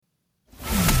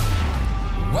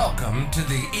Welcome to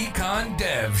the Econ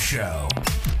Dev Show.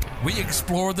 We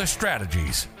explore the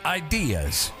strategies,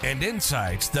 ideas, and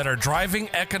insights that are driving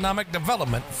economic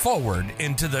development forward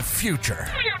into the future.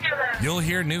 You'll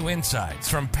hear new insights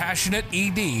from passionate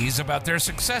EDs about their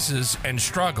successes and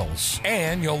struggles.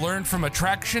 And you'll learn from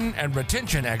attraction and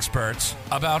retention experts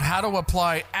about how to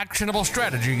apply actionable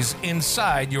strategies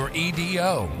inside your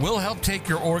EDO. We'll help take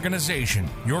your organization,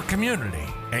 your community,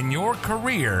 and your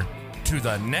career to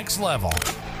the next level.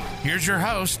 Here's your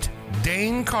host,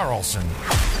 Dane Carlson.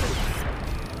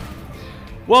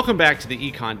 Welcome back to the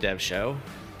Econ Dev Show.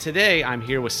 Today, I'm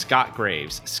here with Scott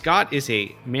Graves. Scott is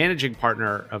a managing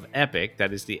partner of Epic,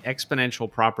 that is the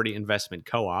Exponential Property Investment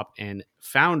Co-op, and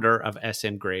founder of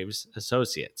SM Graves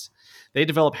Associates. They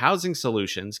develop housing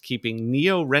solutions, keeping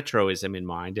neo-retroism in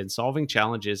mind and solving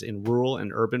challenges in rural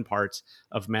and urban parts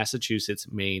of Massachusetts,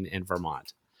 Maine, and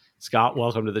Vermont. Scott,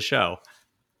 welcome to the show.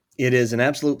 It is an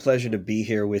absolute pleasure to be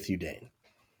here with you, Dane.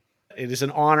 It is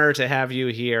an honor to have you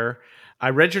here. I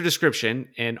read your description,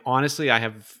 and honestly, I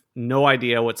have no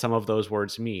idea what some of those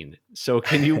words mean. So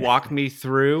can you walk me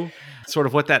through sort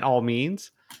of what that all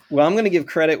means? Well, I'm going to give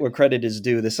credit where credit is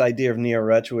due. This idea of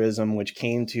neo-retroism, which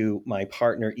came to my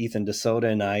partner, Ethan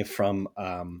DeSoto, and I from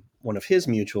one of his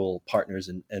mutual partners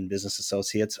and business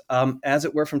associates, as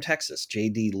it were from Texas,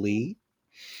 J.D. Lee.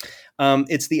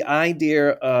 It's the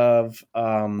idea of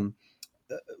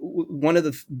one of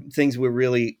the things we're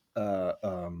really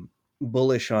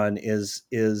bullish on is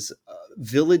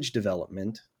village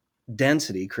development,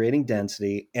 density, creating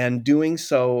density, and doing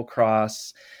so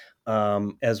across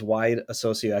as wide a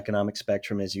socioeconomic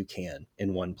spectrum as you can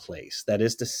in one place. That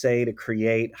is to say, to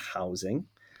create housing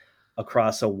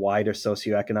across a wider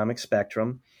socioeconomic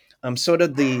spectrum. Sort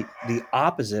of the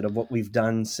opposite of what we've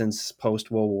done since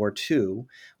post-World War II,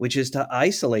 which is to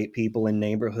isolate people in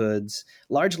neighborhoods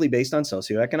largely based on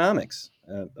socioeconomics,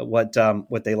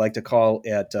 what they like to call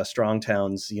at strong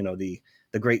towns, the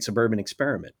great suburban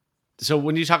experiment. So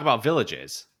when you talk about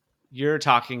villages, you're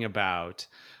talking about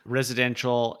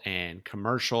residential and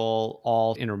commercial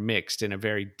all intermixed in a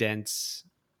very dense,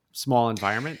 small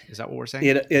environment. Is that what we're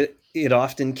saying? It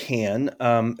often can.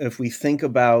 If we think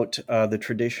about the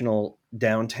traditional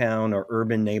downtown or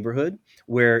urban neighborhood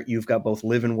where you've got both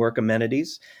live and work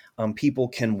amenities, people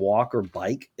can walk or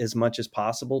bike as much as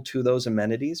possible to those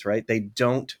amenities, right? They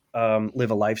don't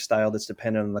live a lifestyle that's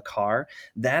dependent on the car.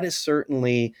 That is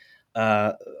certainly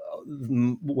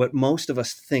what most of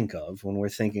us think of when we're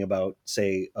thinking about,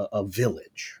 say, a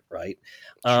village, right?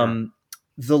 Sure.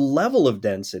 The level of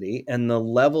density and the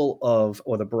level of,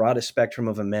 or the broadest spectrum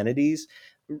of amenities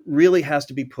really has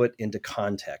to be put into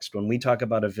context. When we talk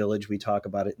about a village, we talk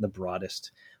about it in the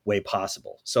broadest way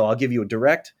possible. So I'll give you a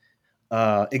direct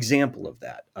example of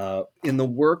that. In the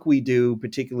work we do,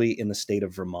 particularly in the state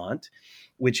of Vermont,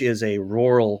 which is a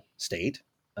rural state,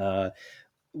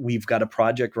 we've got a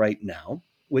project right now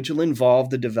which will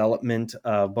involve the development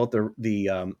of both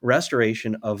the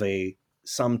restoration of a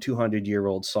some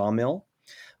 200-year-old sawmill,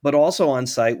 but also on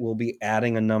site, we'll be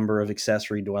adding a number of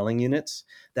accessory dwelling units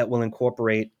that will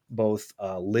incorporate both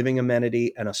living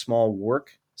amenity and a small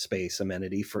workspace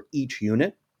amenity for each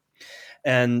unit.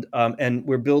 And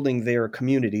we're building their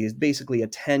community. It's basically a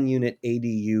 10-unit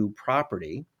ADU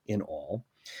property in all.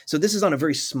 So this is on a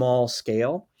very small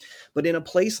scale. But in a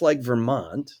place like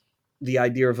Vermont, the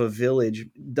idea of a village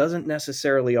doesn't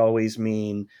necessarily always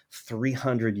mean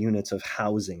 300 units of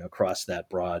housing across that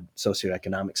broad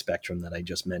socioeconomic spectrum that I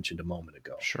just mentioned a moment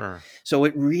ago. Sure. So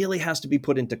it really has to be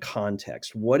put into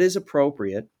context. What is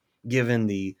appropriate given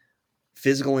the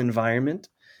physical environment?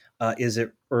 Is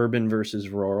it urban versus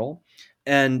rural?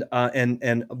 And by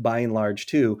and large,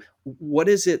 too, what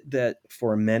is it that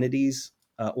for amenities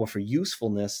or for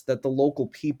usefulness that the local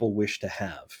people wish to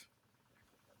have?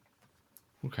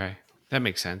 Okay. That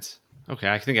makes sense. Okay.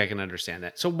 I think I can understand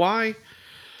that. So why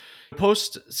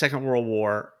post Second World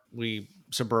War, we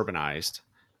suburbanized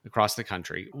across the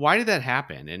country? Why did that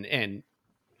happen? And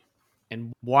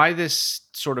why this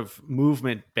sort of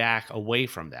movement back away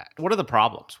from that? What are the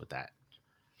problems with that?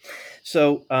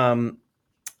 So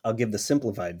I'll give the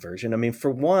simplified version. I mean, for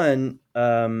one,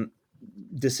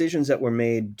 decisions that were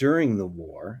made during the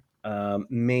war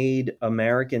made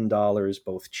American dollars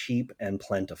both cheap and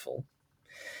plentiful.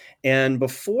 And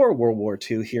before World War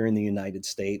II here in the United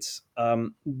States,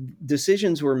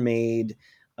 decisions were made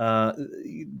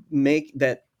we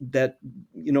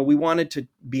wanted to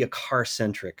be a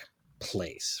car-centric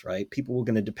place, right? People were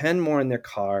going to depend more on their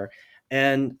car.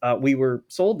 And we were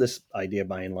sold this idea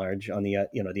by and large on the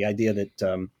idea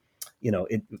that,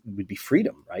 it would be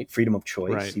freedom, right? Freedom of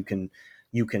choice. Right.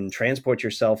 You can transport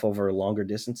yourself over longer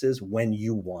distances when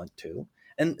you want to.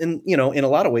 And in a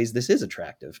lot of ways, this is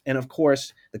attractive. And of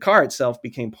course, the car itself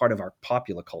became part of our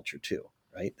popular culture too,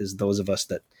 right? There's those of us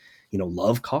that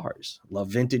love cars, love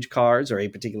vintage cars or a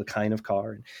particular kind of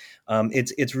car.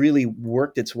 It's really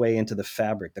worked its way into the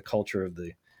fabric, the culture of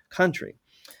the country.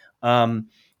 But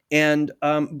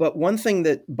one thing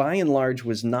that by and large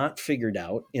was not figured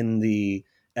out in the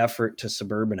effort to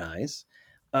suburbanize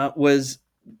was,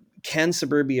 can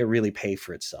suburbia really pay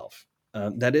for itself?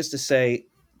 That is to say,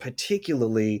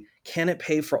 particularly, can it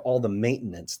pay for all the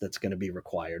maintenance that's going to be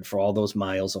required for all those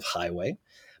miles of highway,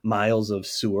 miles of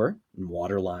sewer and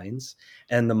water lines,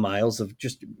 and the miles of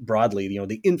just broadly,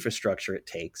 the infrastructure it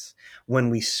takes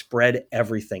when we spread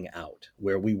everything out,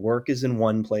 where we work is in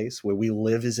one place, where we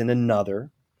live is in another,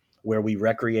 where we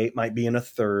recreate might be in a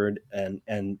third,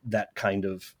 and that kind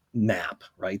of map,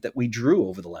 right, that we drew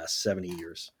over the last 70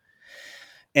 years.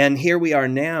 And here we are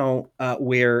now,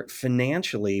 where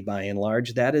financially, by and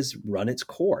large, that has run its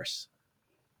course.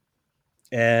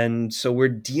 And so we're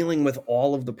dealing with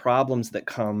all of the problems that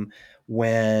come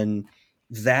when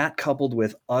that, coupled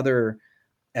with other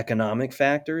economic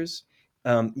factors,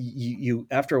 you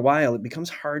after a while, it becomes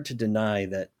hard to deny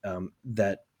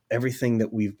that everything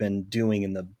that we've been doing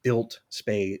in the built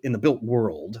space, in the built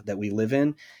world that we live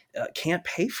in, can't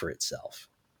pay for itself.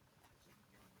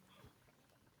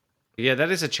 Yeah,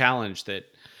 that is a challenge that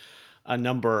a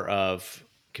number of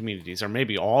communities, or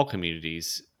maybe all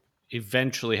communities,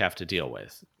 eventually have to deal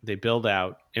with. They build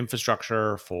out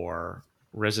infrastructure for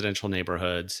residential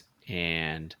neighborhoods,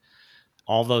 and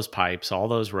all those pipes, all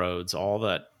those roads, all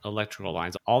that electrical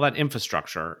lines, all that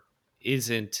infrastructure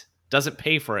doesn't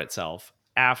pay for itself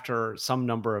after some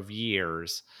number of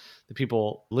years. The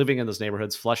people living in those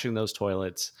neighborhoods, flushing those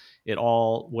toilets, it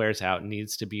all wears out and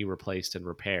needs to be replaced and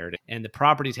repaired. And the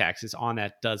property taxes on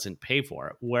that doesn't pay for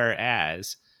it.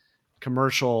 Whereas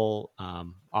commercial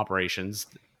operations,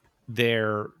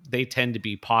 they tend to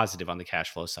be positive on the cash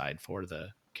flow side for the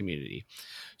community.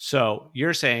 So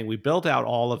you're saying we built out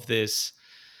all of this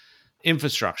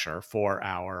infrastructure for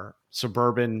our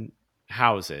suburban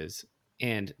houses,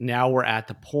 and now we're at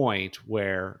the point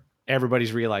where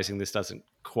everybody's realizing this doesn't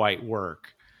quite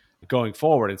work going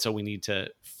forward, and so we need to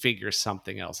figure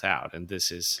something else out, and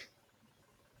this is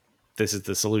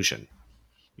the solution,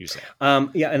 you say.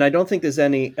 Yeah, and I don't think there's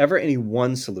ever any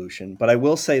one solution, but I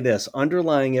will say this: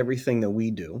 underlying everything that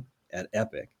we do at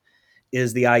Epic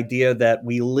is the idea that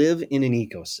we live in an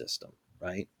ecosystem,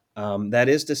 right? That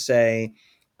is to say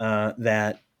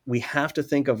that we have to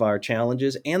think of our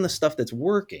challenges and the stuff that's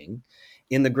working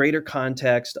in the greater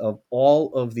context of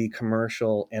all of the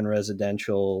commercial and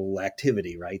residential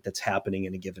activity, right, that's happening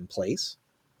in a given place.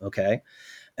 Okay.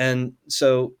 And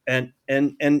so, and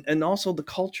also the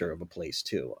culture of a place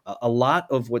too. A lot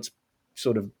of what's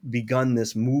sort of begun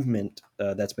this movement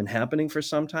that's been happening for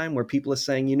some time, where people are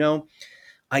saying,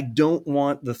 I don't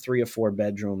want the 3 or 4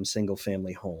 bedroom single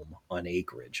family home on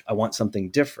acreage. I want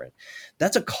something different.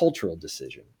 That's a cultural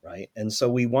decision, right? And so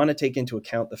we want to take into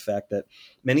account the fact that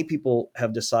many people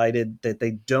have decided that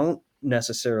they don't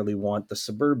necessarily want the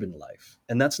suburban life.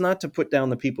 And that's not to put down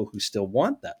the people who still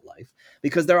want that life,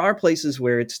 because there are places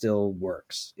where it still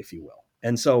works, if you will.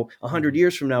 And so 100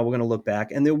 years from now, we're going to look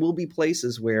back and there will be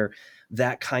places where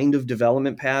that kind of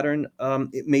development pattern,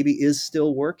 it maybe is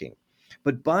still working.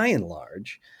 But by and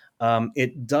large,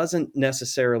 it doesn't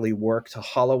necessarily work to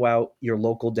hollow out your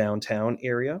local downtown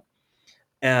area,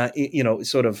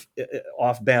 sort of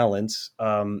off balance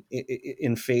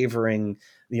in favoring,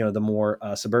 the more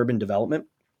suburban development.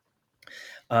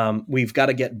 We've got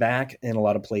to get back in a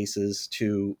lot of places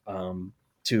to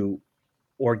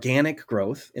organic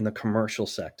growth in the commercial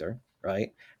sector,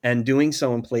 right? And doing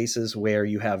so in places where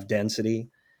you have density,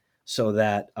 so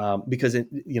that because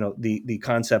the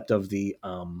concept of the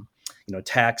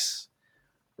tax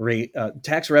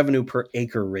revenue per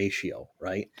acre ratio,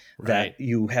 right? That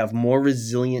you have more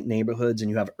resilient neighborhoods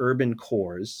and you have urban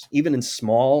cores, even in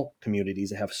small communities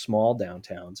that have small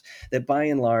downtowns, that by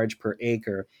and large per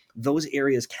acre, those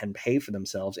areas can pay for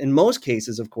themselves. In most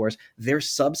cases, of course, they're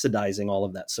subsidizing all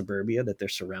of that suburbia that they're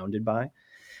surrounded by.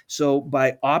 So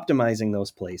by optimizing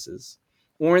those places,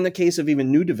 or in the case of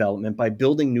even new development, by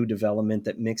building new development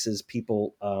that mixes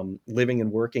people living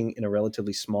and working in a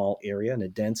relatively small area, in a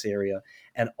dense area,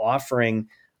 and offering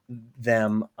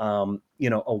them, a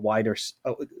wider,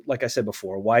 like I said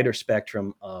before, a wider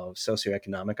spectrum of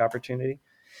socioeconomic opportunity.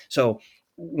 So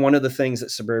one of the things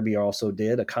that suburbia also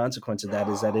did, a consequence of that,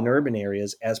 is that in urban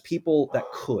areas, as people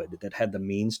that had the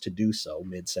means to do so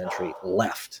mid-century,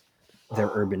 left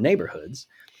their urban neighborhoods,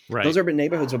 those urban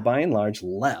neighborhoods are by and large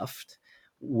left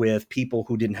with people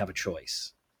who didn't have a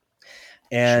choice.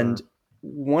 And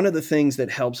one of the things that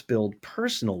helps build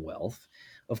personal wealth,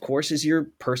 of course, is your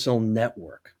personal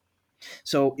network.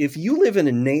 So if you live in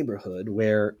a neighborhood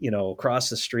where, across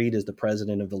the street is the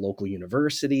president of the local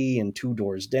university and two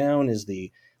doors down is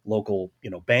the local,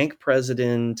 bank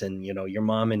president, and, your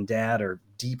mom and dad are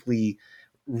deeply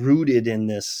rooted in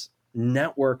this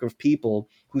network of people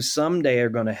who someday are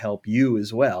going to help you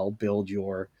as well build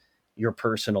your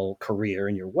personal career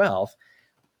and your wealth,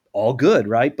 all good,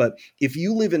 right? But if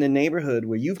you live in a neighborhood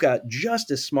where you've got just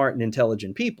as smart and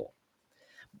intelligent people,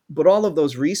 but all of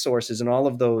those resources and all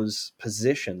of those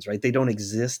positions, right, they don't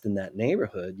exist in that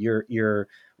neighborhood. You're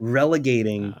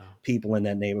relegating people in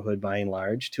that neighborhood by and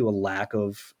large to a lack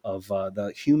of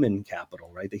the human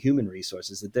capital, right, the human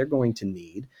resources that they're going to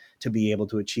need to be able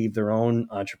to achieve their own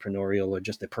entrepreneurial or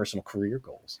just their personal career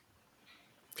goals.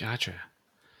 Gotcha.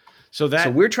 So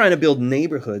we're trying to build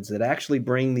neighborhoods that actually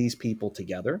bring these people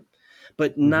together,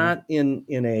 but not in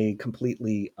a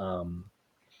completely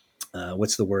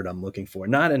what's the word I'm looking for?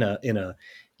 Not in a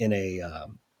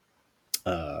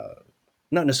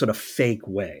not in a sort of fake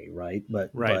way, right?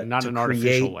 But not an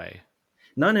artificial way.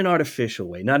 Not an artificial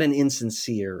way, not an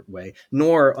insincere way,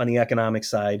 nor on the economic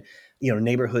side,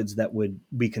 neighborhoods that would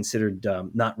be considered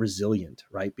not resilient,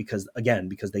 right? Because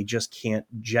they just can't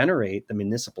generate the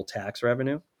municipal tax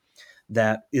revenue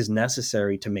that is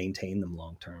necessary to maintain them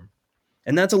long term.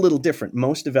 And that's a little different.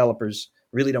 Most developers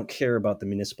really don't care about the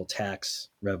municipal tax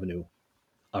revenue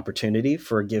opportunity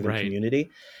for a given community.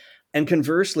 And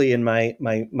conversely, in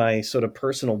my sort of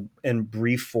personal and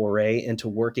brief foray into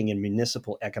working in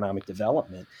municipal economic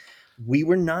development, we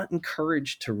were not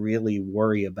encouraged to really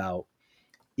worry about,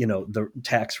 the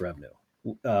tax revenue.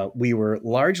 We were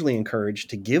largely encouraged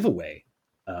to give away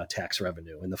tax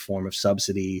revenue in the form of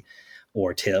subsidy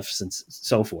or TIFs and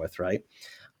so forth, right?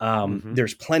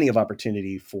 There's plenty of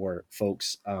opportunity for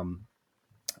folks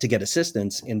to get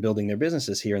assistance in building their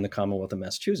businesses here in the Commonwealth of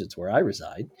Massachusetts, where I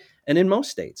reside, and in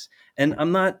most states. And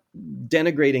I'm not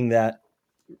denigrating that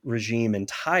regime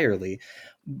entirely,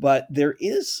 but there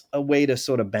is a way to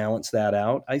sort of balance that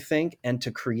out, I think, and to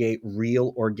create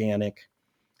real organic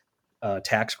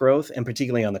tax growth, and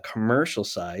particularly on the commercial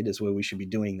side is where we should be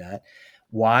doing that.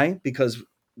 Why? Because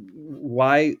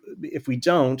if we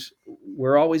don't,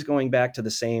 we're always going back to the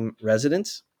same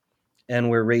residents and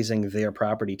we're raising their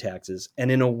property taxes. And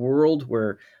in a world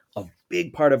where a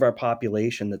big part of our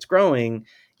population that's growing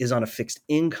is on a fixed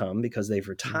income because they've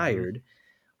retired,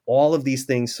 all of these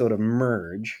things sort of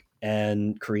merge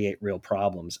and create real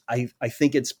problems. I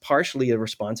think it's partially a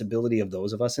responsibility of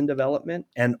those of us in development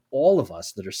and all of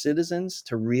us that are citizens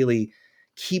to really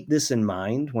keep this in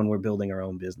mind when we're building our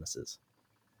own businesses.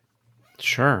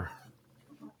 Sure.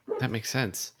 That makes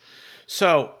sense.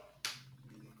 So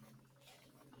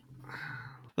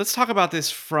let's talk about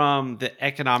this from the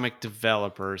economic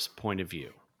developer's point of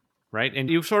view, right? And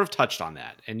you've sort of touched on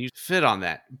that and you fit on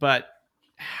that, but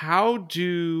how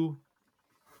do,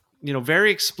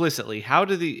 very explicitly, how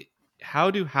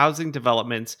do housing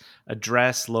developments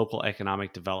address local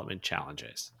economic development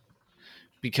challenges?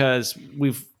 Because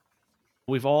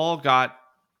we've all got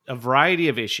a variety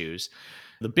of issues.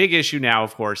 The big issue now,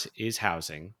 of course, is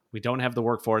housing. We don't have the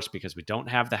workforce because we don't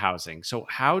have the housing. So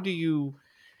how do you,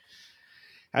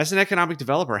 as an economic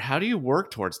developer, how do you work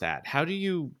towards that? How do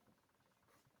you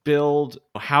build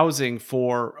housing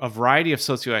for a variety of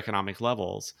socioeconomic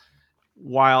levels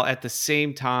while at the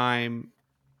same time,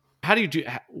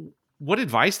 what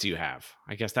advice do you have?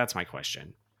 I guess that's my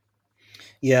question.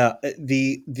 Yeah,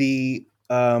 the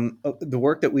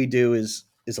work that we do is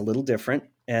a little different,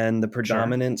 and the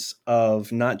predominance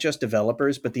of not just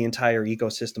developers, but the entire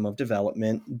ecosystem of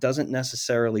development doesn't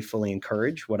necessarily fully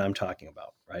encourage what I'm talking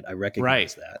about, right? I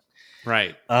recognize that.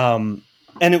 Right. And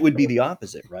it would be the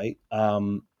opposite, right?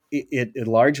 It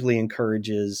largely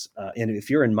encourages, and if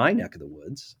you're in my neck of the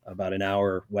woods, about an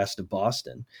hour west of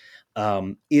Boston,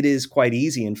 it is quite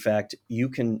easy. In fact, you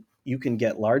can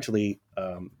get largely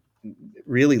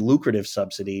really lucrative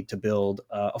subsidy to build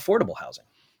affordable housing.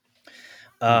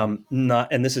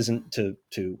 And this isn't to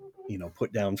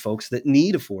put down folks that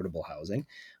need affordable housing,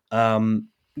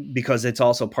 because it's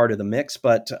also part of the mix.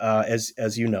 But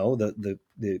as you know,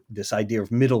 this idea of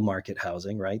middle market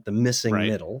housing, right? The missing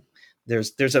middle.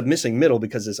 There's a missing middle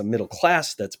because there's a middle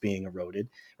class that's being eroded,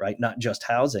 right? Not just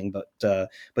housing, but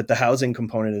the housing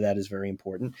component of that is very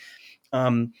important.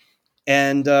 I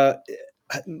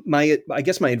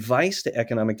guess my advice to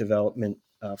economic development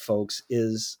folks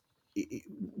is,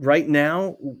 right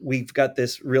now we've got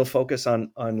this real focus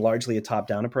on largely a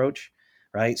top-down approach,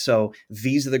 right? So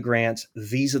these are the grants,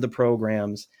 these are the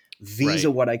programs. These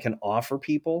are what I can offer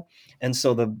people. And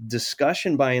so the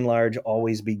discussion by and large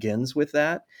always begins with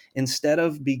that, instead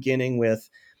of beginning with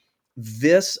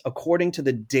this, according to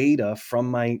the data from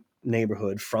my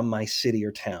neighborhood, from my city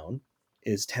or town,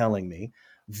 is telling me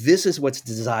this is what's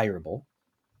desirable.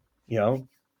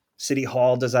 City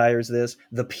Hall desires this,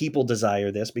 the people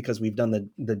desire this, because we've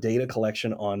done the data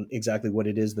collection on exactly what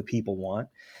it is the people want.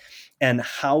 And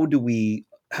how do we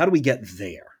get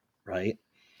there, right?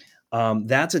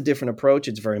 That's a different approach.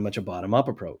 It's very much a bottom-up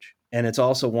approach. And it's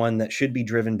also one that should be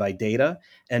driven by data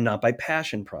and not by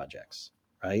passion projects,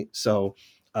 right? So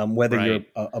whether you're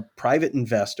a private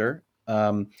investor,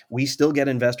 we still get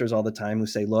investors all the time who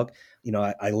say, look,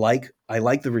 I like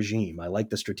the regime. I like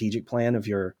the strategic plan of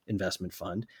your investment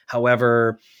fund.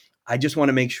 However, I just want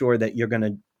to make sure that you're going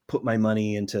to put my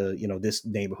money into, this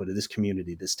neighborhood or this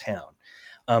community, this town.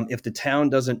 If the town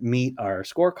doesn't meet our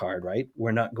scorecard, right,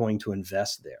 we're not going to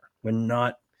invest there. We're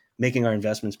not making our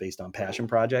investments based on passion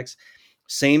projects.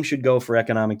 Same should go for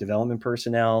economic development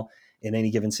personnel in any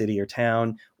given city or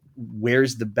town.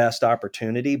 Where's the best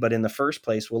opportunity? But in the first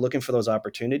place, we're looking for those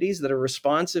opportunities that are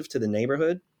responsive to the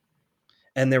neighborhood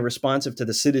and they're responsive to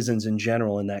the citizens in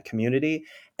general in that community,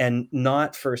 and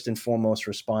not first and foremost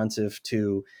responsive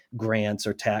to grants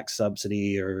or tax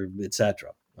subsidy or et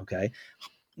cetera. Okay.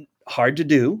 Hard to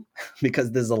do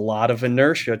because there's a lot of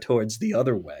inertia towards the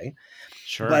other way.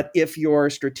 Sure. But if your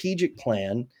strategic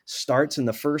plan starts in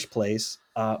the first place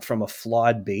from a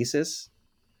flawed basis,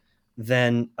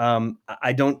 then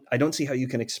I don't see how you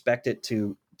can expect it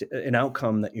to an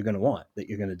outcome that you're going to want, that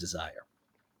you're going to desire.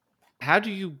 How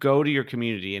do you go to your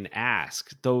community and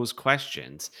ask those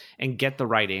questions and get the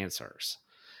right answers?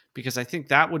 Because I think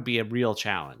that would be a real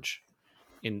challenge.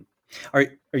 Are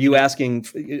you asking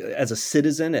as a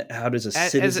citizen? How does a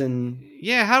citizen?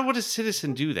 How would a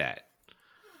citizen do that?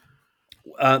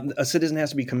 A citizen has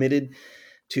to be committed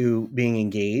to being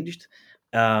engaged.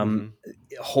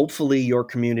 Hopefully your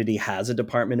community has a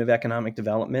Department of Economic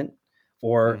Development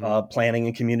or planning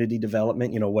and community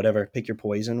development, whatever, pick your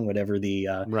poison, whatever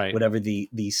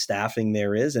the staffing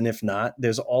there is. And if not,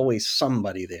 there's always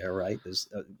somebody there, right? There's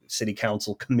a city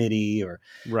council committee or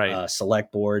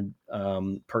select board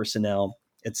personnel,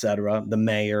 et cetera. The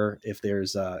mayor, if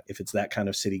it's that kind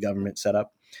of city government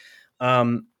setup.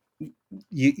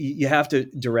 You have to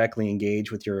directly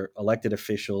engage with your elected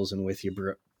officials and with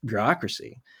your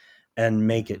bureaucracy and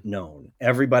make it known.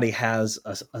 Everybody has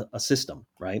a system,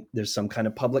 right? There's some kind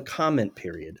of public comment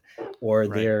period, or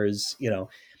there's,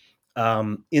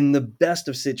 in the best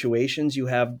of situations, you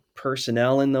have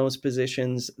personnel in those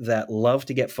positions that love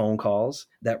to get phone calls,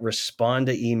 that respond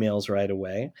to emails right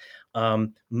away.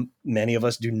 Many of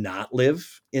us do not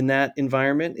live in that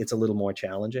environment. It's a little more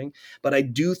challenging, but I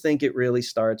do think it really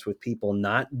starts with people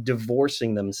not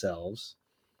divorcing themselves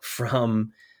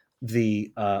from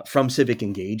civic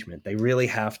engagement. They really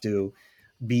have to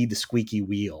be the squeaky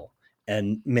wheel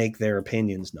and make their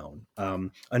opinions known.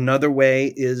 Another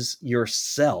way is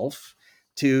yourself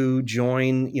to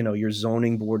join, your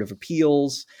zoning board of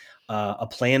appeals, a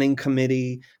planning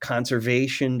committee,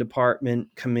 conservation department,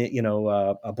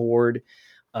 a board.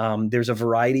 There's a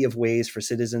variety of ways for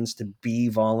citizens to be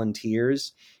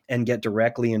volunteers and get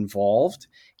directly involved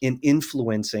in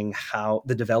influencing how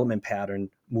the development pattern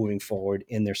moving forward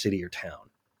in their city or town.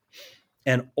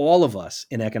 And all of us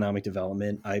in economic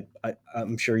development,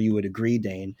 I'm sure you would agree,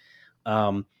 Dane,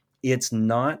 it's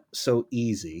not so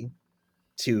easy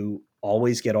to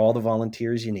always get all the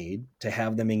volunteers you need, to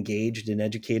have them engaged and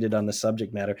educated on the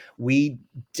subject matter. We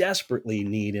desperately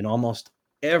need, in almost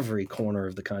every corner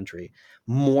of the country,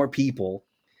 more people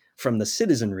from the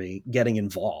citizenry getting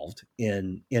involved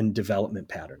in development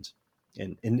patterns,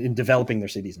 in developing their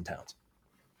cities and towns.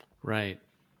 Right.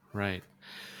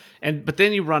 But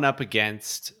then you run up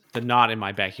against the not in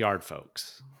my backyard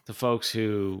folks, the folks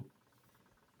who,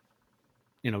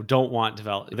 don't want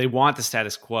development. They want the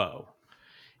status quo.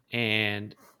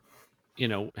 And,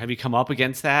 have you come up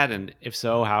against that? And if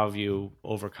so, how have you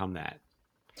overcome that?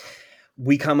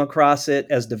 We come across it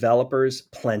as developers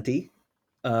plenty.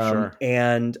 Sure.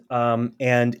 And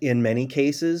in many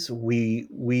cases,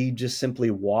 we just simply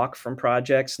walk from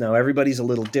projects. Now, everybody's a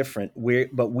little different.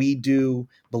 But we do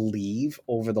believe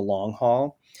over the long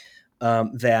haul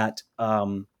that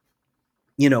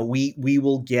we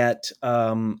will get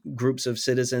groups of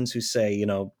citizens who say,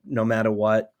 no matter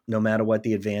what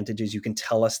the advantages, you can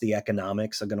tell us the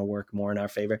economics are going to work more in our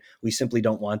favor. We simply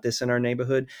don't want this in our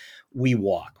neighborhood. We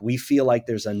walk. We feel like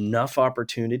there's enough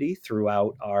opportunity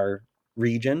throughout our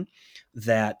region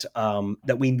that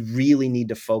we really need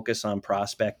to focus on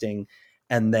prospecting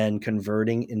and then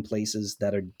converting in places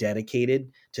that are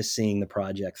dedicated to seeing the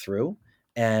project through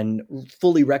and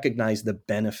fully recognize the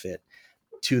benefit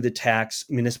to the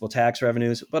municipal tax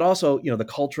revenues, but also, the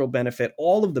cultural benefit,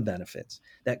 all of the benefits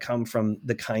that come from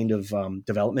the kind of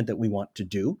development that we want to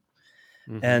do.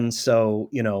 Mm-hmm. And so,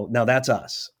 now that's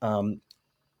us.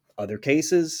 Other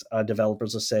cases,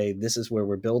 developers will say, this is where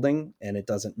we're building and it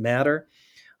doesn't matter.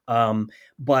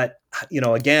 But,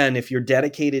 again, if you're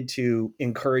dedicated to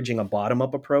encouraging a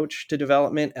bottom-up approach to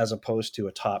development as opposed to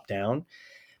a top-down,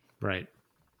 right.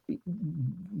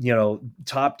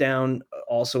 Top down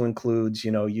also includes,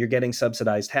 you're getting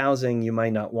subsidized housing. You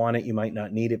might not want it, you might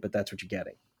not need it, but that's what you're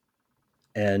getting.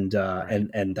 And right.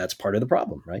 and that's part of the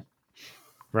problem, right?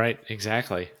 Right.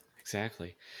 Exactly.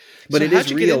 But so it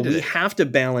is real. We have to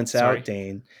balance out,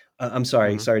 Dane. I'm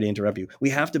sorry. Mm-hmm. Sorry to interrupt you.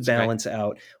 We have to balance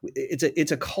out.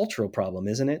 It's a cultural problem,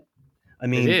 isn't it? I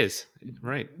mean, it is,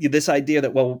 right. This idea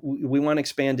that, well, we want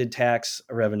expanded tax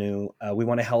revenue. We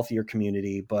want a healthier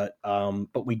community, but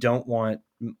we don't want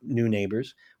new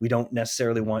neighbors. We don't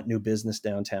necessarily want new business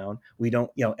downtown. We don't,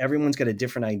 everyone's got a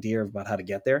different idea about how to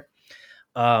get there.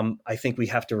 I think we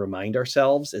have to remind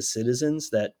ourselves as citizens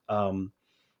that,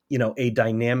 a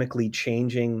dynamically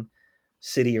changing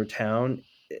city or town,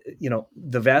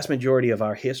 the vast majority of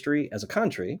our history as a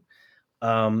country,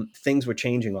 things were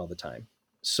changing all the time.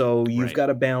 So you've got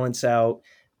to balance out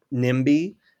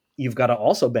NIMBY. You've got to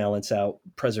also balance out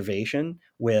preservation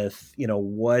with,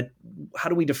 how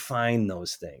do we define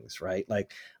those things, right?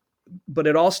 But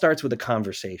it all starts with a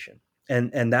conversation.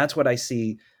 And that's what I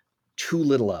see too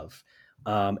little of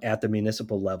at the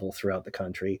municipal level throughout the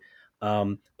country.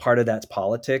 Part of that's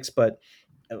politics, but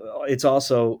it's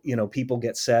also, people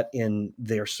get set in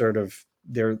their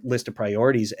list of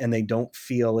priorities and they don't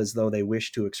feel as though they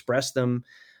wish to express them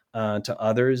to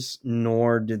others,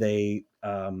 nor do they,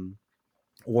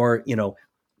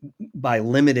 by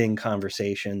limiting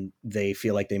conversation, they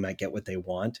feel like they might get what they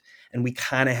want. And we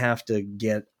kind of have to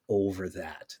get over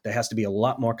that. There has to be a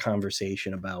lot more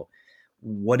conversation about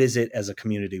what is it as a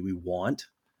community we want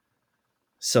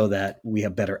so that we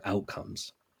have better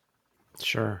outcomes.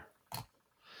 Sure.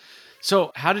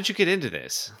 So how did you get into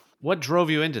this? What drove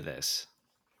you into this?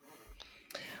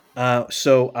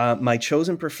 So my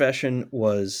chosen profession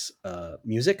was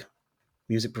music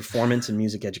performance and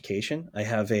music education. I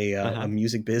have a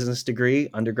music business degree,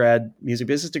 undergrad music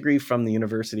business degree from the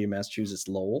University of Massachusetts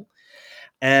Lowell,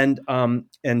 and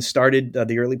started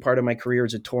the early part of my career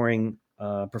as a touring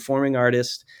performing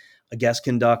artist, a guest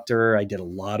conductor. I did a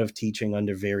lot of teaching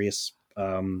under various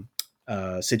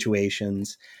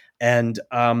situations, and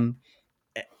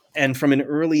from an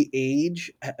early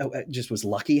age, I just was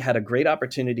lucky, had a great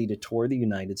opportunity to tour the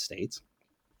United States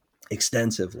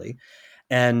extensively.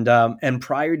 And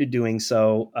prior to doing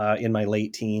so, in my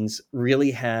late teens,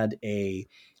 really had a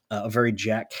very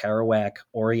Jack Kerouac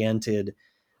oriented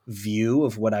view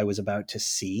of what I was about to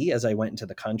see as I went into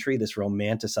the country, this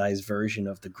romanticized version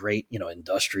of the great,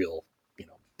 industrial,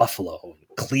 Buffalo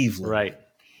and Cleveland. Right.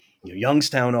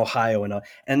 Youngstown, Ohio,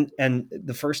 and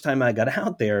the first time I got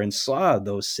out there and saw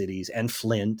those cities and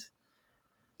Flint,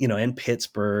 and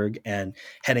Pittsburgh and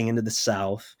heading into the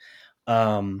South,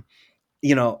 there were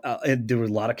a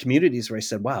lot of communities where I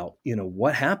said, wow,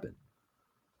 what happened?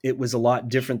 It was a lot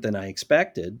different than I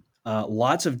expected.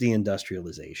 Lots of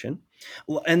deindustrialization,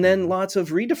 and then lots of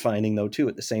redefining though too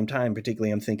at the same time.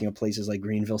 Particularly, I'm thinking of places like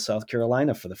Greenville, South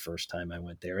Carolina, for the first time I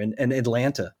went there, and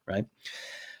Atlanta, right?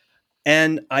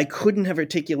 And I couldn't have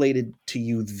articulated to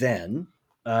you then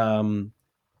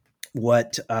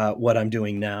what I'm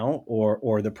doing now,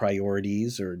 or the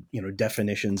priorities, or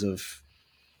definitions of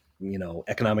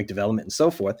economic development and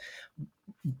so forth.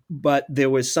 But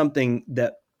there was something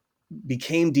that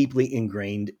became deeply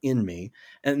ingrained in me,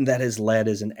 and that has led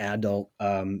as an adult,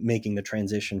 making the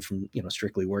transition from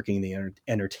strictly working in the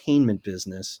entertainment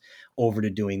business over to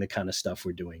doing the kind of stuff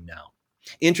we're doing now.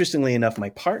 Interestingly enough,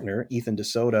 my partner, Ethan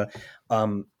DeSoto,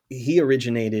 he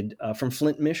originated from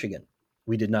Flint, Michigan.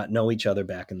 We did not know each other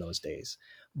back in those days,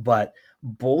 but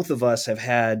both of us have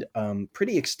had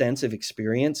pretty extensive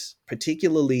experience,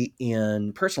 particularly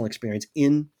in personal experience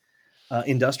in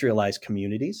industrialized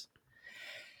communities,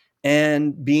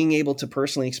 and being able to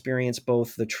personally experience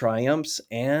both the triumphs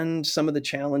and some of the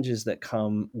challenges that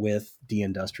come with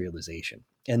deindustrialization.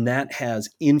 And that has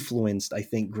influenced, I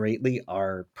think, greatly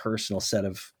our personal set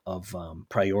of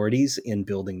priorities in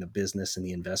building the business and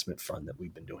the investment fund that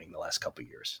we've been doing the last couple of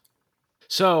years.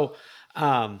 So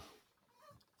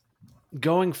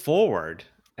going forward,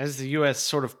 as the U.S.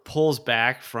 sort of pulls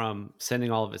back from sending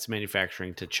all of its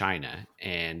manufacturing to China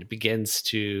and begins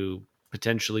to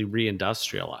potentially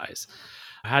reindustrialize,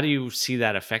 How do you see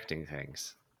that affecting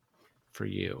things for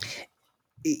you?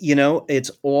 It's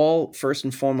all, first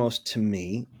and foremost, to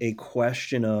me, a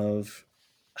question of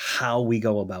how we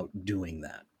go about doing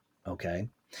that. Okay.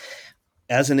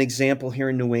 As an example, here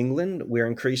in New England, we're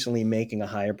increasingly making a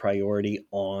higher priority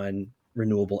on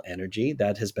renewable energy.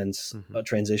 That has been a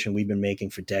transition we've been making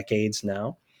for decades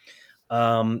now.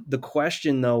 The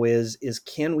question, though, is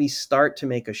can we start to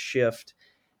make a shift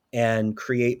and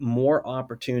create more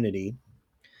opportunity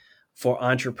for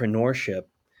entrepreneurship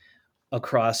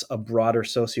across a broader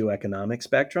socioeconomic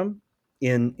spectrum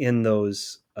in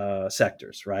those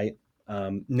sectors, right?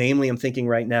 Namely, I'm thinking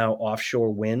right now,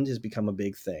 offshore wind has become a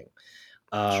big thing.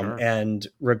 Sure. And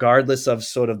regardless of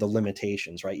sort of the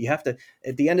limitations, right? You have to,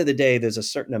 at the end of the day, there's a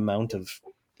certain amount of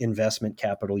investment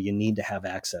capital you need to have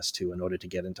access to in order to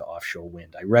get into offshore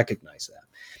wind. I recognize that.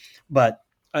 But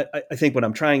I think what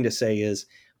I'm trying to say is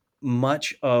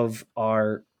much of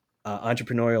our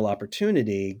entrepreneurial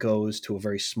opportunity goes to a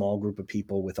very small group of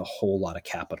people with a whole lot of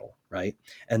capital, right?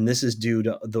 And this is due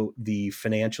to the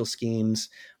financial schemes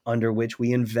under which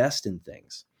we invest in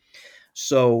things.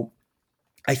 So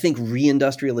I think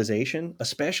reindustrialization,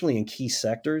 especially in key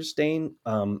sectors, Dane,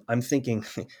 I'm thinking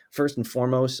first and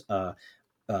foremost,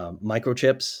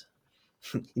 microchips,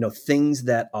 things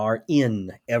that are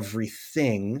in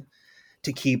everything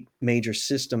to keep major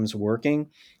systems working.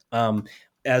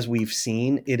 As we've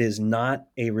seen, it is not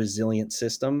a resilient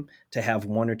system to have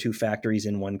one or two factories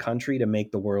in one country to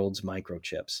make the world's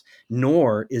microchips,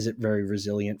 nor is it very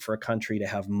resilient for a country to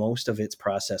have most of its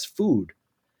processed food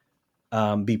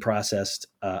be processed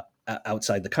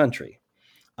outside the country,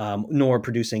 nor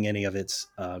producing any of its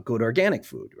good organic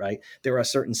food, right? There are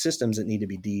certain systems that need to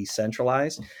be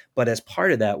decentralized, but as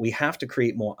part of that, we have to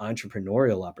create more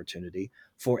entrepreneurial opportunity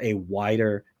for a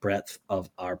wider breadth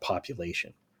of our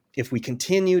population. If we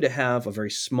continue to have a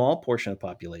very small portion of the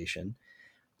population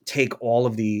take all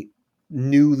of the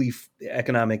newly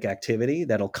economic activity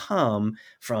that'll come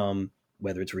from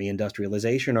whether it's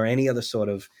reindustrialization or any other sort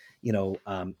of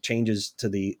changes to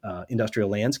the industrial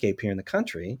landscape here in the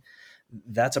country,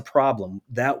 that's a problem.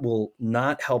 That will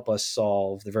not help us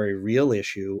solve the very real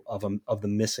issue of the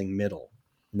missing middle.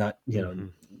 Not, we're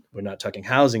not talking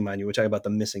housing, mind you, we're talking about the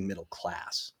missing middle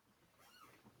class.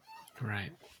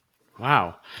 Right.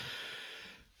 Wow.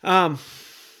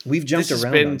 We've jumped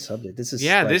around on subject.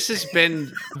 This has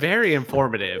been very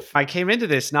informative. I came into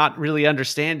this not really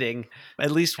understanding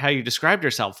at least how you described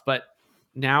yourself, but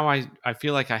now I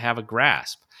feel like I have a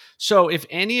grasp. So if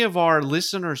any of our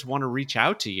listeners want to reach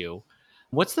out to you,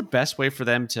 what's the best way for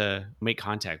them to make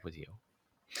contact with you?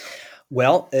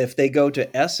 Well, if they go to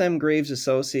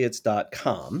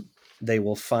smgravesassociates.com, they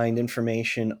will find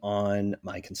information on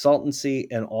my consultancy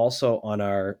and also on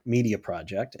our media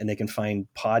project. And they can find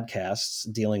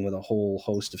podcasts dealing with a whole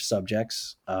host of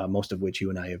subjects, most of which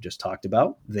you and I have just talked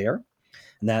about there.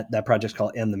 And that project's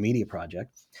called End the Media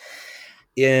Project.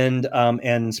 And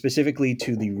specifically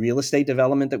to the real estate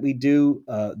development that we do,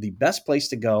 the best place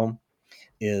to go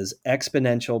is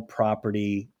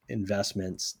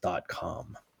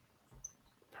exponentialpropertyinvestments.com.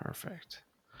 Perfect.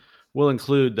 We'll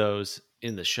include those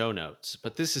in the show notes,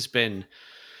 but this has been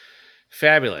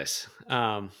fabulous.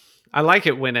 I like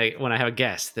it when I have a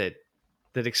guest that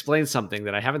explains something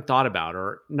that I haven't thought about,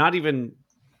 or not even,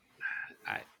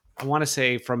 I want to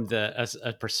say from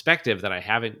a perspective that I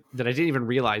didn't even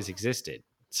realize existed.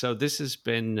 So this has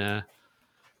been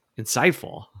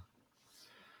insightful.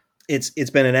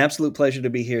 It's been an absolute pleasure to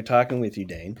be here talking with you,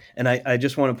 Dane. And I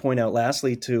just want to point out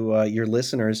lastly to your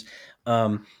listeners,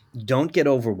 don't get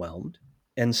overwhelmed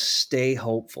and stay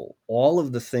hopeful. All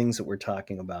of the things that we're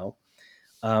talking about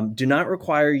do not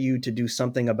require you to do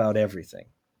something about everything.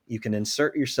 You can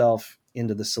insert yourself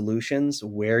into the solutions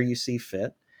where you see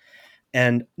fit,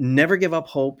 and never give up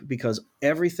hope, because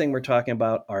everything we're talking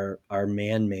about are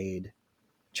man-made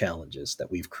challenges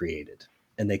that we've created,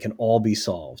 and they can all be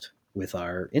solved with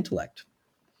our intellect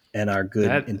and our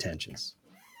good intentions.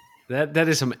 That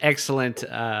is some excellent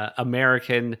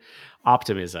American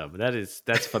optimism.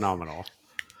 That's phenomenal.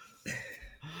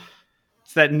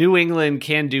 It's that New England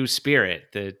can-do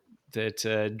spirit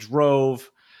that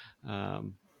drove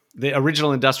the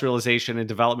original industrialization and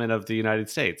development of the United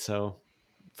States. So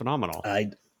phenomenal.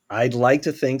 I'd like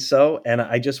to think so. And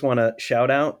I just want to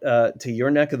shout out to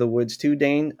your neck of the woods too,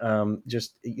 Dane.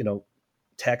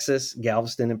 Texas,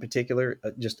 Galveston in particular,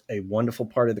 just a wonderful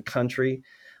part of the country,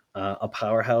 a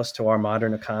powerhouse to our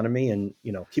modern economy, and,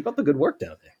 keep up the good work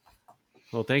down there.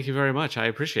 Well, thank you very much. I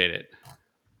appreciate it.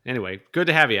 Anyway, good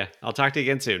to have you. I'll talk to you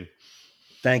again soon.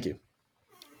 Thank you.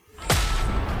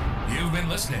 You've been been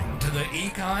listening to the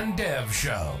Econ Dev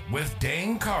Show with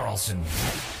Dane Carlson.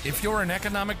 If you're an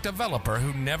economic developer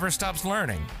who never stops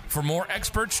learning, for more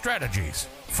expert strategies,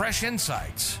 fresh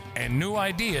insights, and new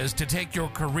ideas to take your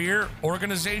career,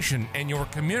 organization, and your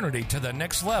community to the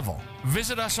next level,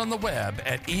 visit us on the web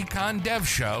at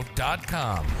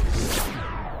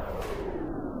econdevshow.com.